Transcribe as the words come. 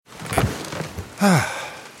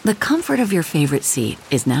The comfort of your favorite seat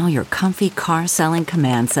is now your comfy car selling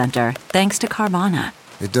command center, thanks to Carvana.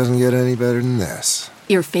 It doesn't get any better than this.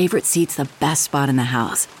 Your favorite seat's the best spot in the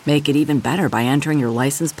house. Make it even better by entering your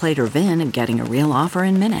license plate or VIN and getting a real offer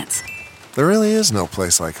in minutes. There really is no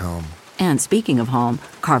place like home. And speaking of home,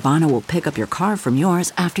 Carvana will pick up your car from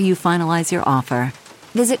yours after you finalize your offer.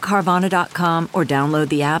 Visit Carvana.com or download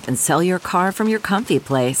the app and sell your car from your comfy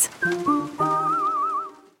place.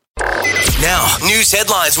 Now, news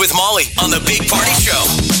headlines with Molly on the Big Party Show.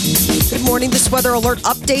 Good morning. This weather alert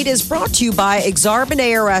update is brought to you by Exarban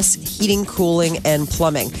ARS Heating, Cooling, and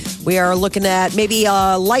Plumbing. We are looking at maybe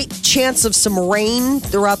a light chance of some rain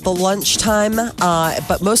throughout the lunchtime,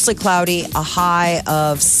 but mostly cloudy, a high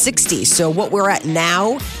of 60. So what we're at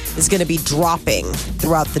now is going to be dropping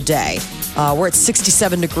throughout the day. We're at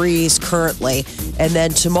 67 degrees currently. And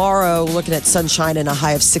then tomorrow, looking at sunshine and a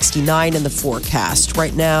high of 69 in the forecast.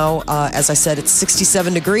 Right now, as I said, it's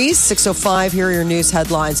 67 degrees, 6:05. Here are your news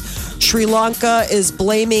headlines. Sri Lanka is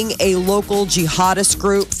blaming a local jihadist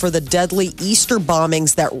group for the deadly Easter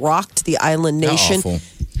bombings that rocked the island nation. Awful.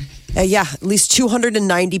 At least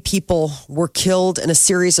 290 people were killed in a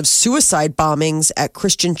series of suicide bombings at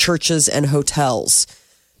Christian churches and hotels.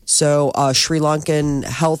 So, Sri Lankan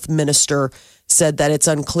health minister said that it's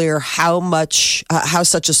unclear how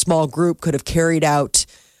such a small group could have carried out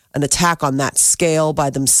an attack on that scale by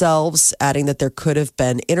themselves, adding that there could have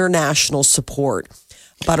been international support.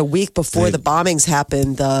 About a week before the bombings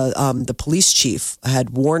happened, the police chief had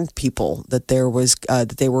warned people that there was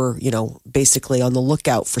that they were, basically on the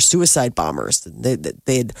lookout for suicide bombers.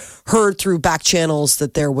 They had heard through back channels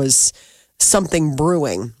that there was something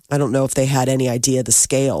brewing. I don't know if they had any idea the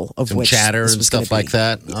scale of which chatter this and was stuff gonna like be.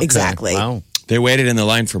 that. Okay. Exactly. Wow. They waited in the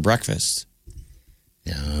line for breakfast.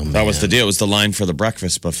 Yeah, That was the deal. It was the line for the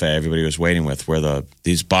breakfast buffet everybody was waiting with, where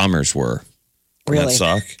these bombers were. Doesn't Really? that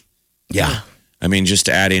suck? Yeah. I mean, just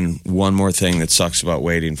adding one more thing that sucks about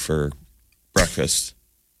waiting for breakfast.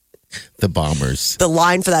 The bombers. The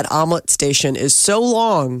line for that omelet station is so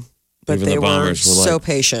long, but Even they the were bombers were so like,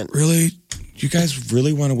 patient. Really? You guys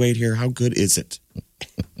really want to wait here? How good is it?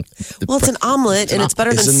 Well, it's an omelet, and it's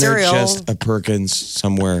better than Isn't cereal. there just a Perkins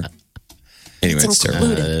somewhere? Anyway, it's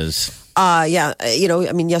terrible. included. It is.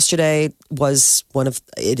 Yesterday was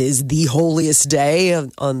it is the holiest day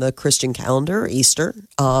on the Christian calendar, Easter.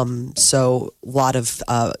 So a lot of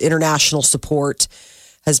international support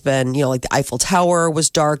has been, like the Eiffel Tower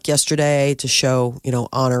was dark yesterday to show,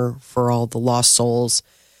 honor for all the lost souls.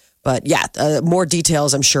 But more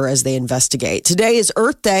details, I'm sure, as they investigate. Today is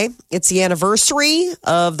Earth Day. It's the anniversary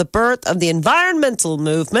of the birth of the environmental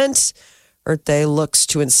movement. Earth Day looks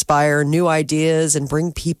to inspire new ideas and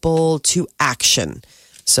bring people to action.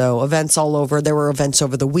 So events all over. There were events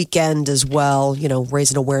over the weekend as well,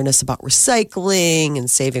 raising awareness about recycling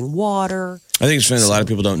and saving water. I think it's funny that a lot of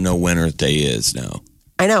people don't know when Earth Day is now.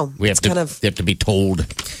 I know. We have It's they have to be told.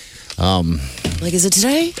 like, is it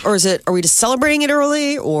today? Or are we just celebrating it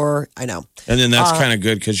early? Or, I know. And then that's kind of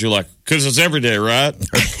good because you're like, because it's every day, right?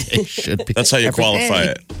 It should be. That's how you every qualify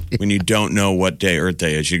day. it. When you don't know what day Earth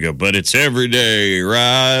Day is, you go, but it's every day,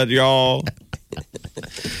 right, y'all?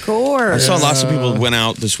 Of course. I saw lots of people went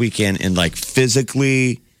out this weekend and like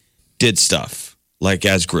physically did stuff, like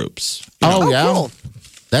as groups. Oh, yeah. Cool.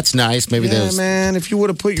 That's nice. Maybe Yeah, there's. man, if you would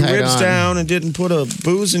have put your Tight ribs on. down and didn't put a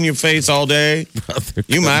booze in your face all day,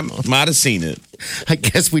 you might have seen it. I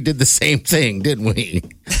guess we did the same thing, didn't we?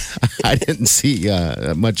 I didn't see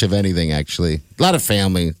much of anything, actually. A lot of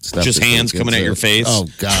family stuff. Just that hands goes coming at into your it. face. Oh,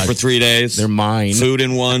 God. For 3 days. They're mine. Food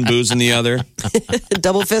in one, booze in the other.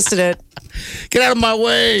 Double fisted it. Get out of my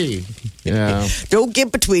way. Yeah. Don't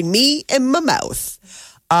get between me and my mouth.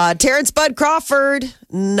 Terrence Bud Crawford,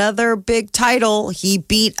 another big title. He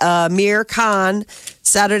beat Amir Khan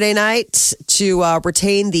Saturday night to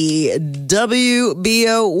retain the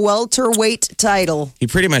WBO welterweight title. He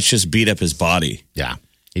pretty much just beat up his body. Yeah.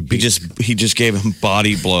 He just gave him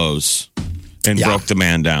body blows and broke the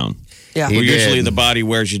man down. Yeah. He Where did. usually the body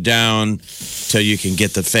wears you down till you can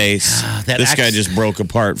get the face. This guy just broke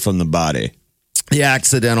apart from the body. The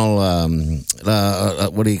accidental,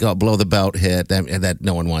 what do you call it, blow the belt hit that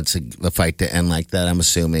no one wants the fight to end like that, I'm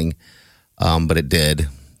assuming. But it did.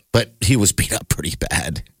 But he was beat up pretty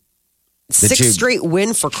bad. Sixth straight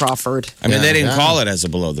win for Crawford I mean, they didn't Yeah. call it as a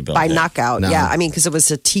below the belt. by hit. knockout. No. Yeah, I mean, because it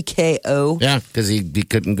was a TKO. Yeah, because he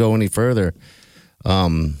couldn't go any further.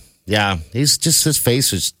 He's just, his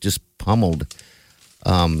face was just pummeled I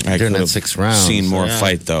during could that have 6th round. seen more Yeah.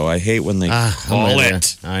 fight, though. I hate when they call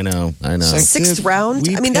it. I know. Sixth Dude, round.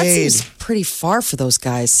 we I mean, that paid. seems pretty far for those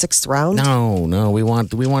guys. Sixth round. No, we want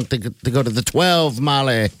to go to the 12,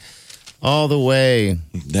 Molly. all the way.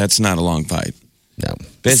 That's not a long fight. No.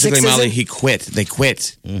 Basically, Six Molly, isn't- he quit. They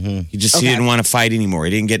quit. He just he Okay. didn't want to fight anymore.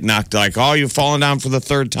 He didn't get knocked like, oh, you've fallen down for the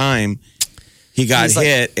third time. He got He's like-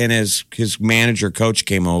 hit, and his manager coach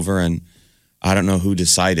came over, and I don't know who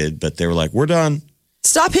decided, but they were like, we're done.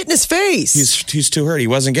 Stop hitting his face. He's too hurt. He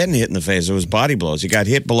wasn't getting hit in the face. It was body blows. He got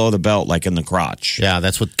hit below the belt, like in the crotch. Yeah,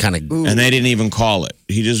 that's what kind of. And they didn't even call it.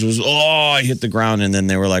 He just was, I hit the ground. And then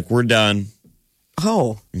they were like, we're done.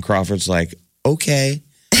 Oh. And Crawford's like, okay,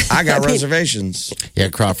 I got I mean- reservations. Yeah,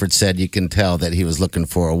 Crawford said you can tell that he was looking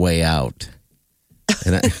for a way out.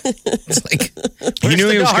 And it's like, He knew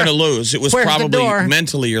the he was door? going to lose. It was Where's the probably door?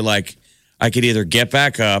 mentally, you're like, I could either get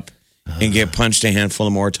back up and get punched a handful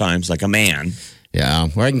of more times like a man, yeah,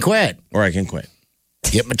 or I can quit. or I can quit.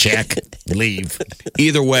 Get my check, leave.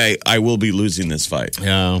 Either way, I will be losing this fight.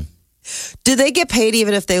 Yeah. Do they get paid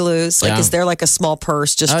even if they lose? Like, Yeah. is there like a small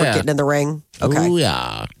purse just Oh, for yeah. getting in the ring? Okay. Oh,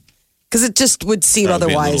 yeah. Because it just would seem That would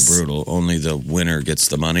be a otherwise. little brutal. Only the winner gets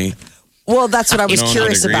the money. Well, that's what I was You don't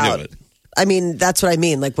curious agree to about. it. I mean, that's what I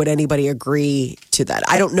mean. Like, would anybody agree to that?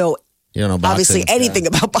 I don't know, You know, boxing, obviously, anything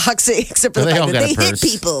about boxing except for the They all fact that got they a hit purse.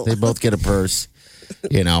 people. They both get a purse.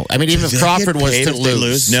 You know, I mean, even if They Crawford get was paid to if they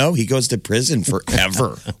lose. No, he goes to prison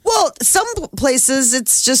forever. Well, some places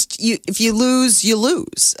it's just you. If you lose, you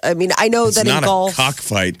lose. I mean, I know It's that in not a golf,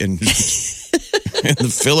 cockfight in, in the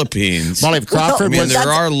Philippines. Molly, if Crawford I mean, was there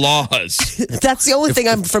are laws. that's the only thing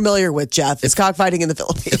I'm familiar with. Jeff is cockfighting in the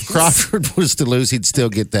Philippines. Crawford was to lose, he'd still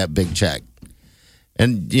get that big check.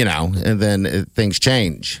 And, you know, and then things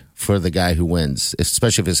change for the guy who wins,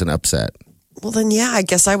 especially if it's an upset. Well, then, yeah, I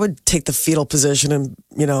guess I would take the fetal position and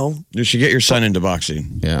You should get your son into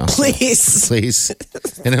boxing. Yeah. please. Please.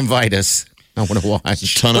 And invite us. I want to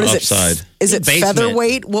watch. Ton What of is upside. it? Is it Basement.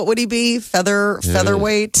 featherweight? What would he be?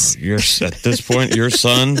 Featherweight? You're at this point, your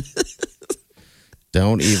son.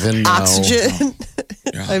 Don't even know. Oxygen.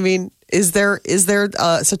 I mean, is there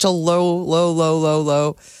such a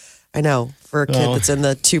low? I know for a kid Oh. that's in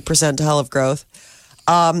the 2 percentile of growth.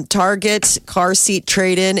 Target car seat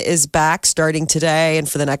trade-in is back starting today, and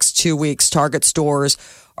for the next 2 weeks, Target stores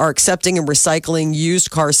are accepting and recycling used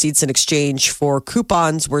car seats in exchange for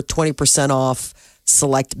coupons worth 20% off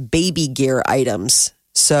select baby gear items.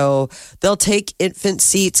 So they'll take infant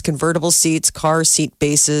seats, convertible seats, car seat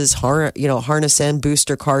bases, harness and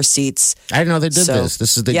booster car seats. I didn't know they did So, this.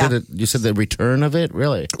 This is they yeah. did it. You said the return of it,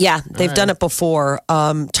 really? Yeah, they've done it before.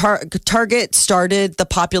 Target started the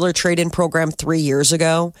popular trade-in program 3 years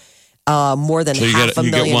ago. More than So you half a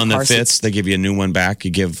get million one that car fits. seats. They give you a new one back.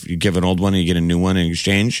 You give an old one and you get a new one in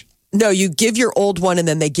exchange. No, you give your old one and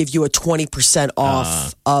then they give you a 20%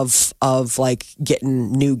 off of like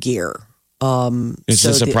getting new gear. Is So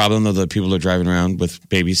this a the- problem of the people that are driving around with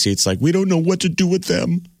baby seats? Like, we don't know what to do with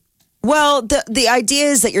them. Well, the idea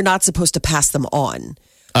is that you're not supposed to pass them on.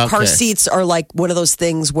 Car Okay. seats are like one of those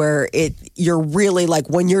things where you're really like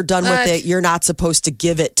when you're done What? with it, you're not supposed to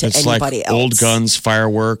give it to It's anybody like else. old guns,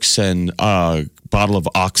 fireworks, and a bottle of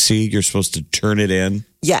Oxy. You're supposed to turn it in.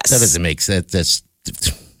 Yes. That doesn't make sense.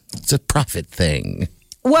 It's a profit thing.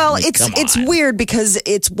 Well, mean, come it's on. weird because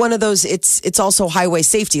it's one of those. It's also highway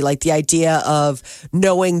safety, like the idea of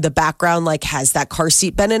knowing the background. Like, has that car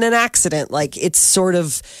seat been in an accident? Like, it's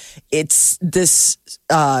this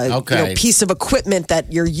Okay. piece of equipment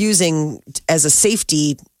that you're using as a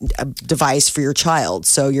safety device for your child.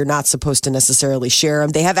 So you're not supposed to necessarily share them.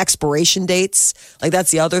 They have expiration dates. Like that's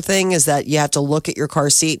the other thing is that you have to look at your car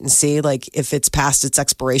seat and see like if it's past its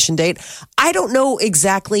expiration date. I don't know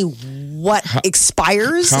exactly what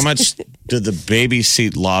expires. How much did the baby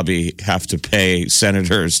seat lobby have to pay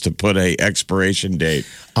senators to put a expiration date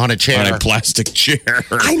On a chair. on a plastic chair?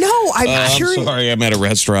 I know. I'm I'm curious. sorry, I'm at a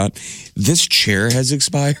restaurant. This chair has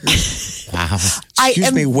expired. Wow. I Excuse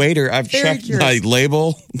am me, waiter. I've very checked my curious.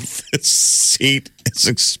 label. This seat is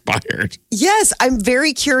expired. Yes, I'm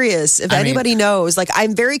very curious if anybody knows. Like,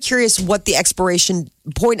 I'm very curious what the expiration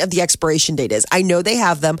point of the expiration date is. I know they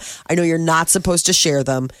have them. I know you're not supposed to share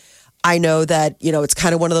them. I know that, it's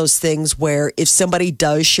kind of one of those things where if somebody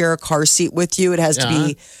does share a car seat with you, it has to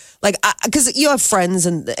be like, because you have friends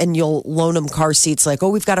and you'll loan them car seats. Like, oh,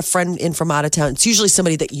 we've got a friend in from out of town. It's usually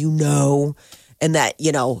somebody that you know, and that,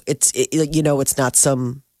 it's not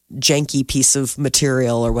some janky piece of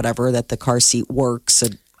material or whatever that the car seat works.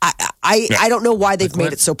 And I don't know why they've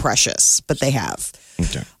made it so precious, but they have.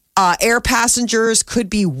 Okay. Air passengers could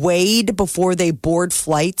be weighed before they board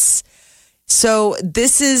flights. So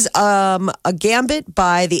this is a gambit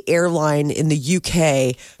by the airline in the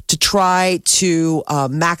UK to try to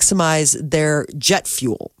maximize their jet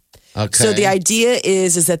fuel. Okay. So the idea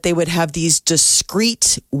is that they would have these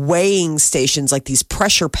discrete weighing stations, like these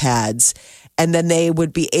pressure pads, and then they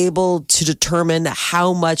would be able to determine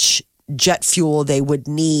how much jet fuel they would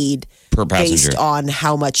need Per passenger. based on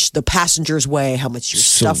how much the passengers weigh, how much your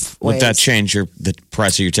stuff weighs. Would that change the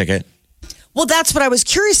price of your ticket? Well, that's what I was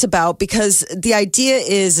curious about, because the idea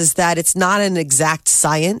is that it's not an exact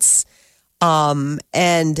science.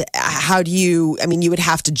 And how do you, I mean, you would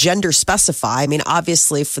have to gender specify. I mean,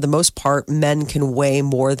 obviously, for the most part, men can weigh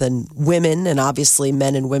more than women, and obviously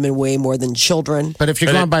men and women weigh more than children. But if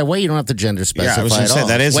you're going by weight, you don't have to gender specify. Yeah, I was going at to say all.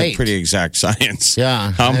 that is Weight. a pretty exact science.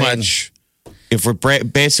 Yeah, How I mean- much? If we're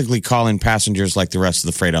basically calling passengers like the rest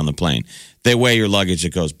of the freight on the plane, they weigh your luggage.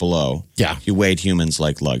 It goes below. Yeah. You weighed humans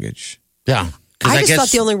like luggage. Yeah. 'Cause I just guess- thought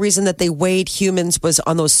the only reason that they weighed humans was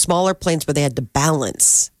on those smaller planes where they had to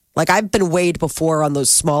balance. Like I've been weighed before on those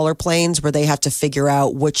smaller planes where they have to figure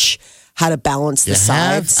out how to balance the You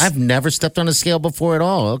have? sides. I've never stepped on a scale before at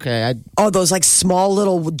all. Okay. Those like small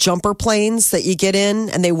little jumper planes that you get in,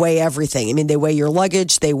 and they weigh everything. I mean, they weigh your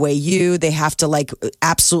luggage, they weigh you. They have to like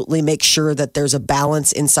absolutely make sure that there's a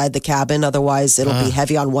balance inside the cabin. Otherwise, it'll be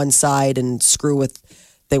heavy on one side and screw with.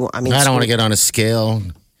 I I don't want to get on a scale.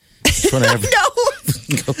 Whatever.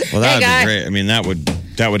 No. Well, that would guy. be great. I mean, that would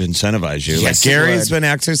incentivize you. Yes, Like it Gary's would. been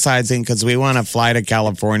exercising because we want to fly to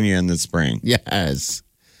California in the spring. Yes.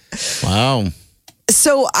 Wow.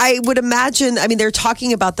 So I would imagine, I mean, they're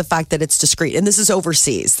talking about the fact that it's discreet, and this is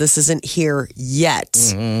overseas. This isn't here yet.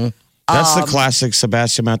 That's the classic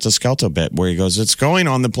Sebastian Maniscalco bit where he goes, "It's going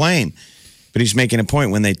on the plane." But he's making a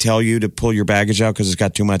point when they tell you to pull your baggage out because it's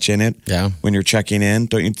got too much in it. Yeah. When you're checking in,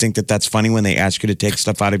 don't you think that that's funny when they ask you to take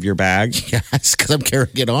stuff out of your bag? Yes, because I'm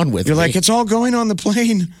carrying it on with You're me. like, it's all going on the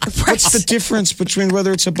plane. What's the difference between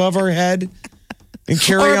whether it's above our head and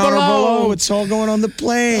carry Or on or below. below? It's all going on the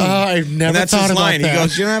plane. I've never and that's thought his about line. that. He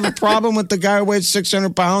goes, "You don't have a problem with the guy who weighs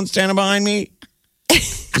 600 pounds standing behind me?"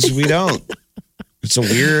 Because we don't. It's a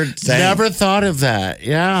weird thing. Never thought of that.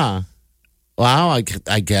 Yeah. Wow.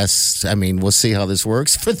 I guess, I mean, we'll see how this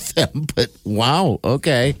works for them, but wow.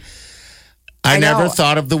 Okay. I know. never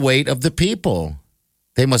thought of the weight of the people.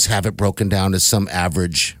 They must have it broken down to some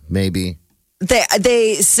average, maybe.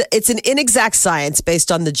 It's an inexact science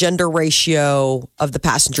based on the gender ratio of the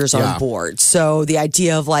passengers Yeah. on board. So the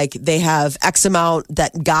idea of like they have X amount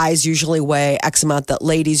that guys usually weigh, X amount that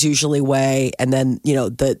ladies usually weigh, and then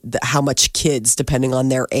the how much kids depending on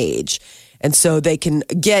their age. And so they can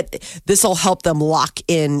this will help them lock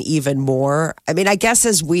in even more. I mean, I guess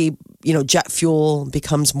as jet fuel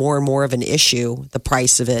becomes more and more of an issue, the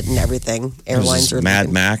price of it and everything, airlines are Mad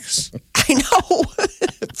Max. I know.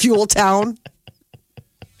 Fuel Town.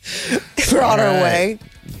 We're on our way.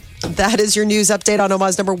 That is your news update on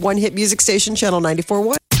Omaha's number one hit music station, Channel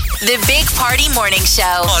 94.1. The Big Party Morning Show.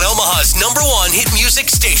 On Omaha's #1 hit music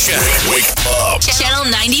station. Wake up. Channel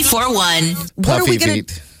 94.1. What are we Puffy going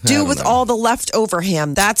to feet. I do don't with know. all the leftover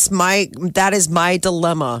ham? That is my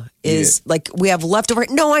dilemma. Is like we have leftover.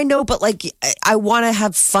 No, I know, but like I want to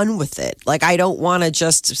have fun with it. Like I don't want to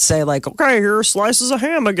just say like, okay, here are slices of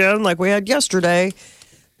ham again, like we had yesterday.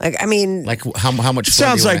 Like I mean, Like, how much fun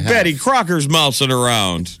Sounds do you like wanna have? Betty Crocker's mousing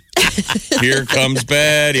around. Here comes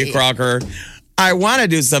Betty Crocker. I want to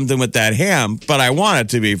do something with that ham, but I want it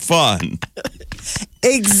to be fun.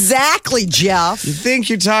 exactly, Jeff. You think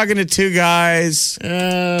you're talking to two guys who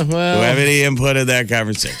Well, have any input in that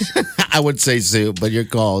conversation? I would say soup, but your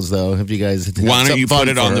calls, though, if you guys have Why don't some you fun put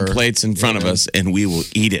it on for the her. plates in front of us and we will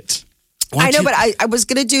eat it? Why I don't know, you- but I was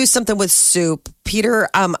going to do something with soup. Peter,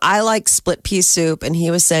 I like split pea soup, and he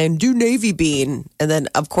was saying, do navy bean. And then,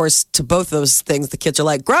 of course, to both those things, the kids are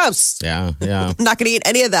like, gross. Yeah. I'm not going to eat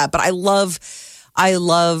any of that. But I love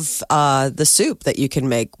the soup that you can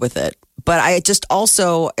make with it. But I just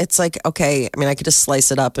also, it's like, okay, I mean, I could just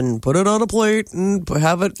slice it up and put it on a plate and put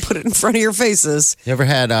it in front of your faces. You ever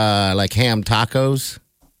had like ham tacos?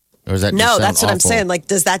 Or is that No, just that's sound what I'm awful? saying. Like,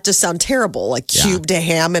 does that just sound terrible? Like Yeah. cubed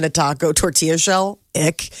ham in a taco tortilla shell?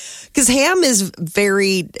 Ick. Because ham is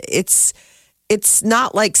it's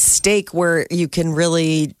not like steak where you can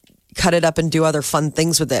really cut it up and do other fun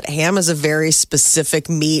things with it. Ham is a very specific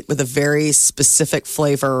meat with a very specific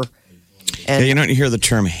flavor. Yeah, you don't hear the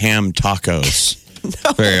term ham tacos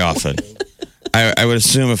very often. I would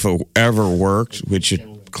assume if it ever worked, which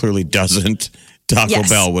it clearly doesn't, Taco Yes.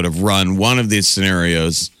 Bell would have run one of these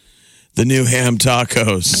scenarios. The new ham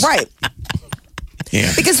tacos. Right.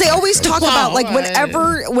 Yeah. Because they always talk about like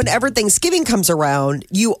whenever Thanksgiving comes around,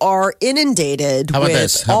 you are inundated How about with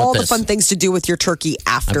this? How all about the this? fun things to do with your turkey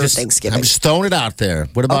after Thanksgiving. I'm just throwing it out there.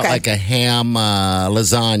 What about Okay. like a ham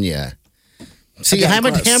lasagna? See, Again, ham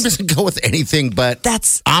gross. doesn't go with anything but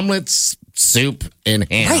That's omelets, soup, and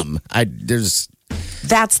ham.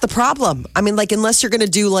 That's the problem. I mean, like, unless you're going to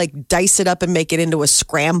do like dice it up and make it into a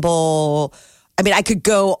scramble. I mean, I could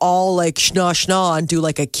go all like schna and do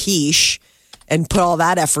like a quiche and put all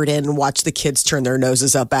that effort in and watch the kids turn their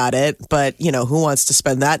noses up at it. But, you know, who wants to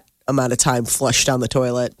spend that amount of time flushed down the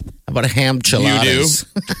toilet? How about a ham chiladas?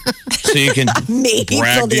 You do? So you can Me, fill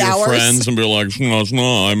brag to the your hours. friends and be like,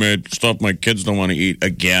 no, I made stuff my kids don't want to eat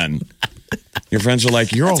again. Your friends are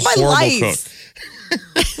like, you're That's a my horrible life. cook.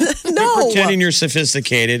 No. Pretending you're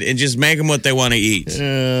sophisticated and just make them what they want to eat.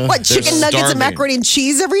 What, chicken nuggets starving. and macaroni and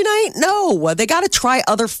cheese every night? No, they got to try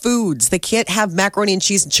other foods. They can't have macaroni and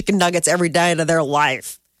cheese and chicken nuggets every night of their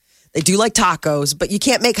life. They do like tacos, but you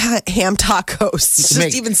can't make ham tacos.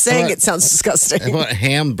 Just even saying it sounds disgusting. How about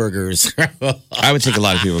hamburgers? I would think a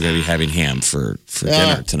lot of people are going to be having ham for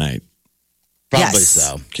dinner tonight. Probably Yes.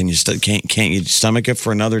 so. Can you can't you stomach it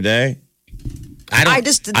for another day? I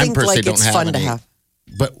just think like it's fun to have.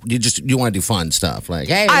 But you want to do fun stuff, like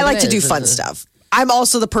hey. I like to do fun stuff. I'm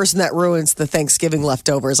also the person that ruins the Thanksgiving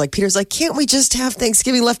leftovers. Like Peter's like, can't we just have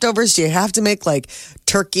Thanksgiving leftovers? Do you have to make like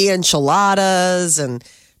turkey enchiladas and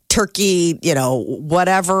turkey, you know,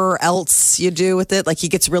 whatever else you do with it? Like he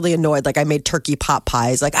gets really annoyed. Like I made turkey pot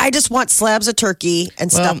pies. Like I just want slabs of turkey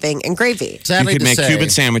and stuffing and gravy. You Sadly could to make say, Cuban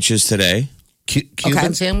sandwiches today. Cuban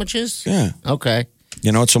Okay. sandwiches. Yeah. Okay.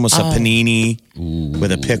 You know, it's almost a panini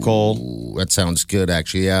with a pickle. Ooh, that sounds good,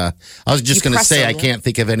 actually. Yeah. I was just You going to press say, them, I yeah. can't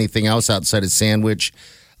think of anything else outside of sandwich,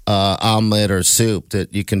 omelet, or soup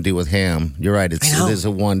that you can do with ham. You're right. It know. is a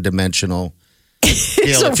one-dimensional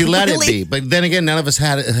deal if you let it be. But then again, none of us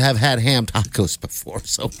have had ham tacos before,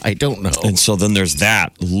 so I don't know. And so then there's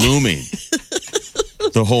that looming.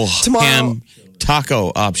 The whole Tomorrow- ham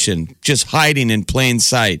taco option just hiding in plain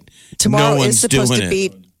sight. Tomorrow no one's is supposed doing to it.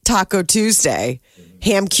 be Taco Tuesday.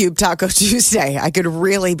 Ham cube Taco Tuesday. I could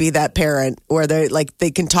really be that parent where they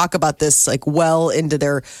can talk about this like well into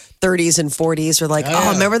their 30s and 40s. Or like,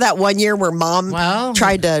 oh, remember that one year where mom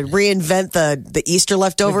tried to reinvent the Easter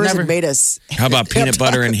leftovers never- and made us How about peanut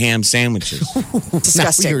butter and ham sandwiches?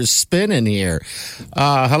 disgusting. Now you're spinning here.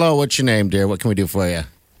 Hello, what's your name, dear? What can we do for you?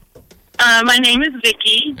 My name is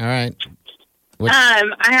Vicky. All right. I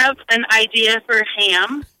have an idea for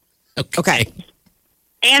ham Okay.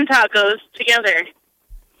 and tacos together.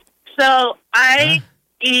 So I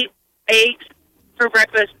eat eggs for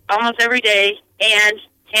breakfast almost every day and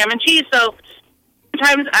ham and cheese. So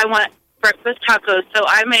sometimes I want breakfast tacos. So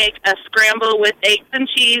I make a scramble with eggs and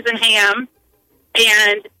cheese and ham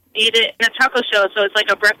and eat it in a taco shell. So it's like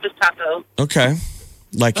a breakfast taco. Okay.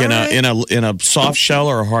 Like in a soft shell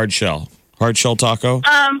or a hard shell? Hard shell taco?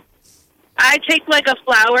 I take like a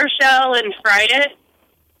flour shell and fried it.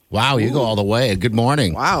 Wow, you go all the way. Good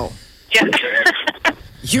morning. Wow. Yeah.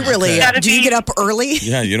 You really, Gotta do you be- get up early?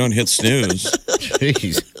 Yeah, you don't hit snooze.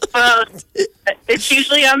 Jeez. Well, it's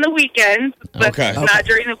usually on the weekends, but Okay. not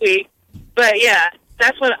during the week. But yeah,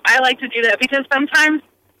 that's what I like to do that because sometimes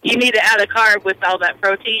you need to add a carb with all that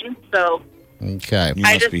protein. So Okay. You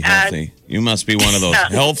I must just be add- healthy. You must be one of those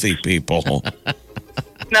healthy people.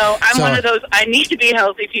 no, I'm So- one of those. I need to be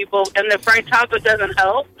healthy people, and the fried taco doesn't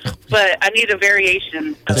help. But I need a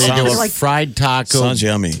variation. There you Sounds go, a like- fried taco. Sounds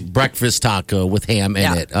yummy. Breakfast taco with ham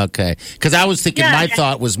in it. Okay. Because I was thinking, Yeah. my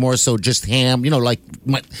thought was more so just ham, like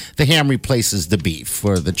the ham replaces the beef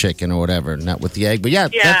or the chicken or whatever, not with the egg. But yeah,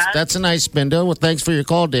 Yeah. that's a nice spin, though. Well, thanks for your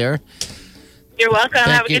call, dear. You're welcome. Thank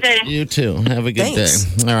Have a you. good day. You too. Have a good Thanks.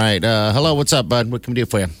 day. All right. Hello, what's up, bud? What can we do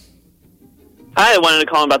for you? Hi, I wanted to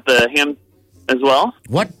call about the ham as well.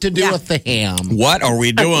 What to do Yeah. with the ham? What are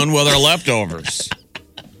we doing with our leftovers?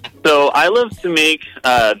 So I love to make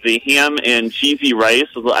the ham and cheesy rice.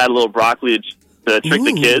 We'll add a little broccoli to trick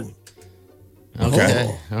the Ooh. kids.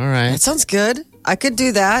 Okay. All right. That sounds good. I could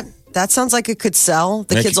do that. That sounds like it could sell.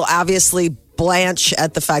 The Make kids it- will obviously blanch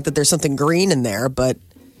at the fact that there's something green in there, but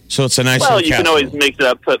So it's a nice Well, little you can casserole. always mix it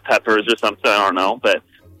up, put peppers or something. I don't know, but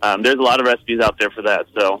there's a lot of recipes out there for that.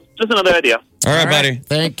 So just another idea. All right, buddy.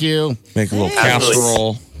 Thank you. Make a little Absolutely.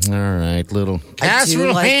 casserole. All right, little I do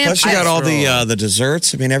casserole like- ham. Plus, you got all casserole. the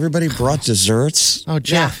desserts. I mean, everybody brought desserts. Oh,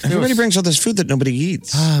 Jeff. Everybody brings all this food that nobody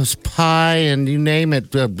eats. Oh, it was pie and you name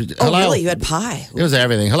it. oh, Hello. really? You had pie? It was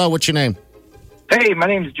everything. Hello, what's your name? Hey, my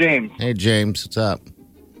name's James. Hey, James. What's up?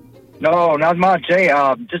 No, not much. Hey,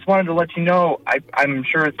 just wanted to let you know, I'm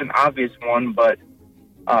sure it's an obvious one, but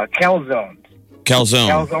calzones. Calzone.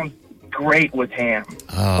 Calzones, great with ham.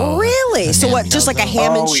 Oh, Really? So ham what? Just like a calzone.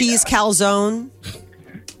 ham and Oh, cheese calzone?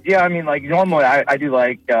 Yeah, I mean, like, normally I do,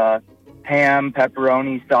 like, ham,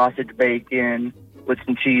 pepperoni, sausage, bacon, with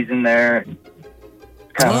some cheese in there.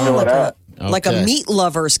 Kind of fill it up. like a meat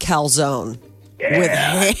lover's calzone with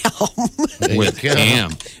ham. With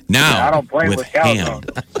ham. Now, I don't play with with ham.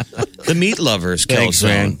 The meat lovers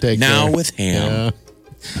calzone. Take Now care. with ham. Yeah.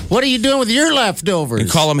 What are you doing with your leftovers? You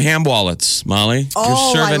call them ham wallets, Molly.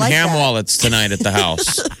 Oh, You're I serving like ham that. wallets tonight at the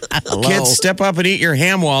house. Hello. Kids, step up and eat your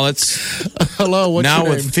ham wallets. Hello. What's now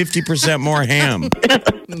your with name? 50% more ham.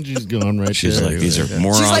 She's going right She's there. like, these are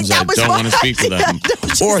morons. like, that I was don't my- want to speak to them. Yeah, no,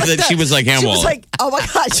 she's or like that she was like ham She was wallet. like, oh my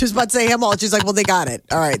God, she was about to say ham wallet. She's like, well, they got it.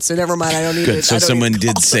 All right, so never mind. I don't need Good. it. So I don't someone need to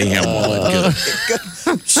did call say ham wallet.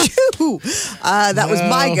 Good. Shoo. That was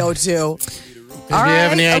my go-to. If you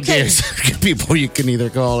have any ideas, people you can either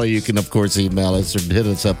call or you can, of course, email us or hit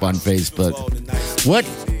us up on Facebook. What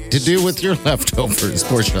to do with your leftovers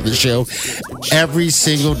portion of the show every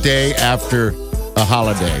single day after a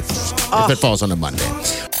holiday, if it falls on a Monday.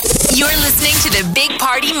 You're listening to the Big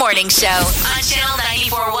Party Morning Show on Channel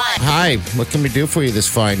 94.1. Hi, what can we do for you this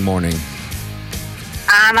fine morning?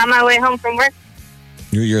 I'm on my way home from work.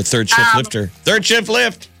 You're your third shift lifter. Third shift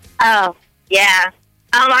lift. Oh, yeah.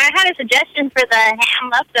 I had a suggestion for the ham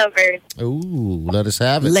leftovers. Ooh, let us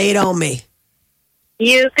have it. Lay it on me.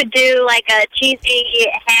 You could do like a cheesy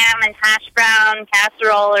ham and hash brown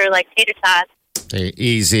casserole or like tater tots. Hey,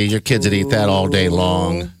 easy. Your kids would eat that all day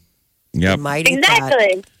long. Yep. Might eat that.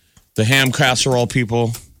 Exactly. The ham casserole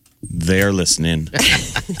people, they're listening.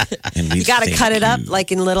 And You got to cut it up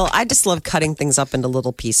like in little. I just love cutting things up into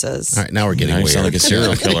little pieces. All right, now we're getting Now you weird. sound like a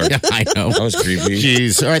serial killer. Yeah, I know. That was creepy.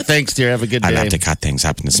 Jeez. All right, thanks, dear. Have a good day. I like to cut things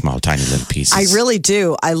up into small, tiny little pieces. I really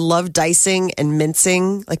do. I love dicing and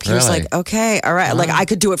mincing. Like Peter's Really? like, okay, all right. Like I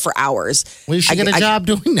could do it for hours. Well, you should get a job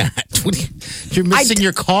doing that. You're missing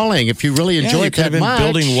your calling if you really Yeah, enjoy you it could have that been much.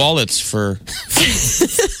 building wallets for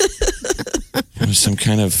some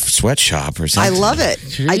kind of sweatshop or I something. love it.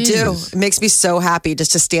 I do. Jeez. It makes me so happy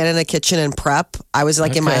just to stand in a kitchen and prep. I was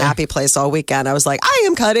like in my Okay. happy place all weekend. I was like, I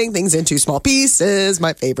am cutting things into small pieces.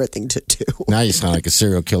 My favorite thing to do. Now you sound like a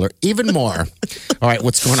serial killer. Even more. All right,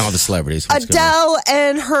 what's going on with the celebrities? What's going on? Adele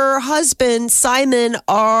and her husband Simon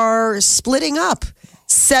are splitting up.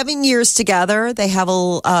 7 years together. They have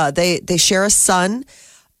they share a son.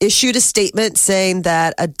 Issued a statement saying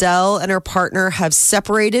that Adele and her partner have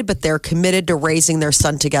separated, but they're committed to raising their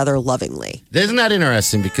son together lovingly. Isn't that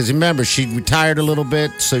interesting? Because remember, she retired a little bit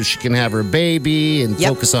so she can have her baby and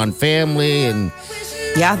Yep. focus on family. And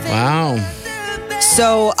Yeah. wow.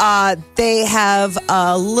 So they have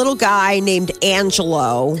a little guy named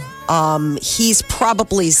Angelo. He's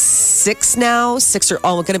probably 6 now, 6 or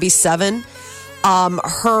going to be 7.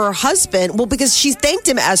 Her husband, well, because she thanked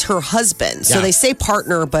him as her husband. So Yeah. they say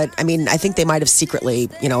partner, but I mean, I think they might have secretly,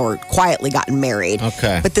 or quietly gotten married.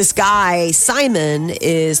 Okay. But this guy, Simon,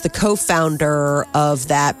 is the co-founder of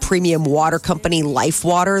that premium water company, Life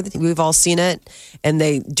Water. We've all seen it. And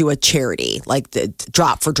they do a charity, like the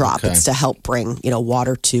drop for drop. Okay. It's to help bring,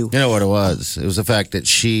 water to. You know what it was? It was the fact that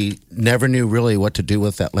she never knew really what to do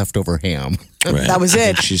with that leftover ham. Right. That was I it.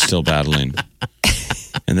 think she's still battling.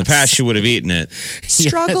 In the past, she would have eaten it.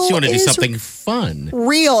 Struggle she wanted to do is something fun.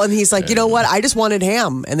 real. And he's like, you know what? I just wanted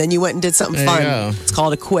ham. And then you went and did something There you fun. go. It's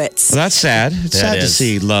called a quits. Well, that's sad. It's That sad to is.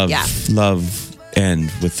 see love Yeah.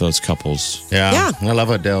 end with those couples. Yeah. Yeah. I love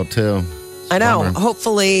Adele too. I know. Bummer.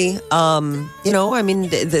 Hopefully, I mean,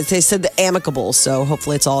 they said the amicable, so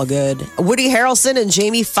hopefully it's all good. Woody Harrelson and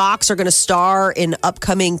Jamie Foxx are going to star in an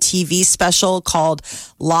upcoming TV special called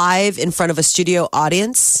Live in Front of a Studio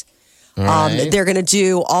Audience. All right. They're going to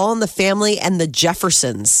do All in the Family and the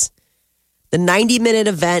Jeffersons. The 90-minute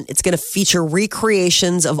event, it's going to feature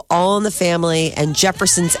recreations of All in the Family and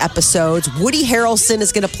Jeffersons episodes. Woody Harrelson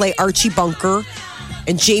is going to play Archie Bunker,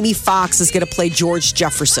 and Jamie Foxx is going to play George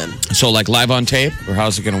Jefferson. So, like live on tape, or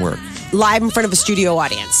how's it going to work? Live in front of a studio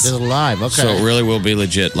audience. This is live. Okay. So, it really will be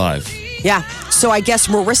legit live. Yeah. So I guess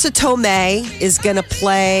Marissa Tomei is going to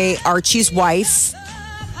play Archie's wife,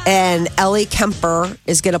 and Ellie Kemper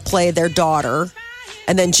is going to play their daughter.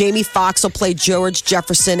 And then Jamie Foxx will play George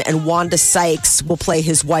Jefferson, and Wanda Sykes will play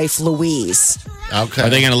his wife, Louise. Okay. Are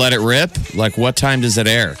they going to let it rip? Like, what time does it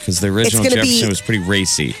air? Because the original gonna Jefferson be- was pretty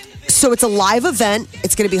racy. So it's a live event.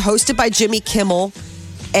 It's going to be hosted by Jimmy Kimmel,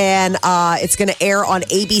 and it's going to air on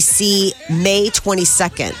ABC May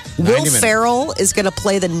 22nd. 90 Will minutes. Ferrell is going to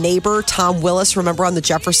play the neighbor, Tom Willis. Remember on The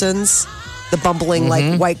Jeffersons? The bumbling,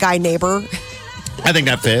 like, white guy neighbor. I think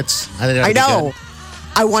that fits. I know.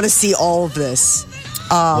 I want to see all of this.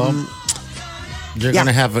 You're Yeah. going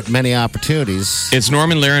to have many opportunities. Is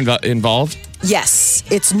Norman Lear involved? Yes,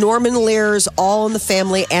 it's Norman Lear's All in the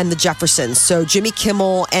Family and the Jeffersons. So Jimmy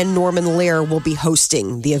Kimmel and Norman Lear will be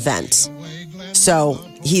hosting the event. So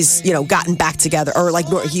he's, gotten back together, or like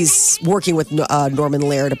he's working with Norman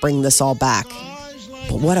Lear to bring this all back.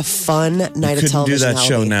 But what a fun night of television. Couldn't do that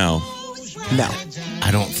show now. No. I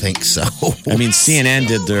don't think so. I mean, CNN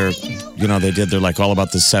did their, they did their like all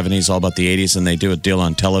about the 70s, all about the 80s, and they do a deal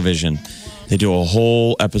on television. They do a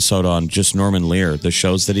whole episode on just Norman Lear, the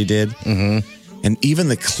shows that he did. Mm-hmm. And even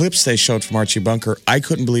the clips they showed from Archie Bunker, I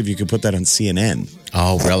couldn't believe you could put that on CNN.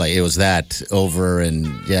 Oh, really? It was that over and,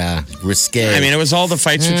 risque. I mean, it was all the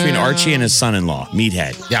fights between Archie and his son-in-law,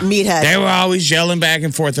 Meathead. Yeah. Meathead. They were always yelling back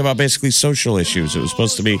and forth about basically social issues. It was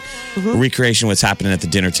supposed to be a recreation of what's happening at the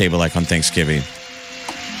dinner table like on Thanksgiving.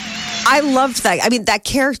 I loved that. I mean, that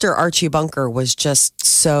character, Archie Bunker, was just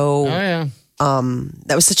so... Oh, yeah.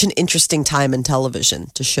 That was such an interesting time in television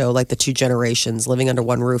to show like the two generations living under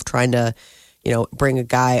one roof, trying to, bring a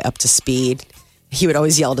guy up to speed. He would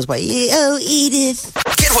always yell at his wife, "Oh, Edith."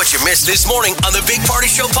 Get what you missed this morning on the Big Party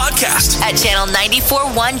Show podcast at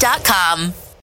channel941.com.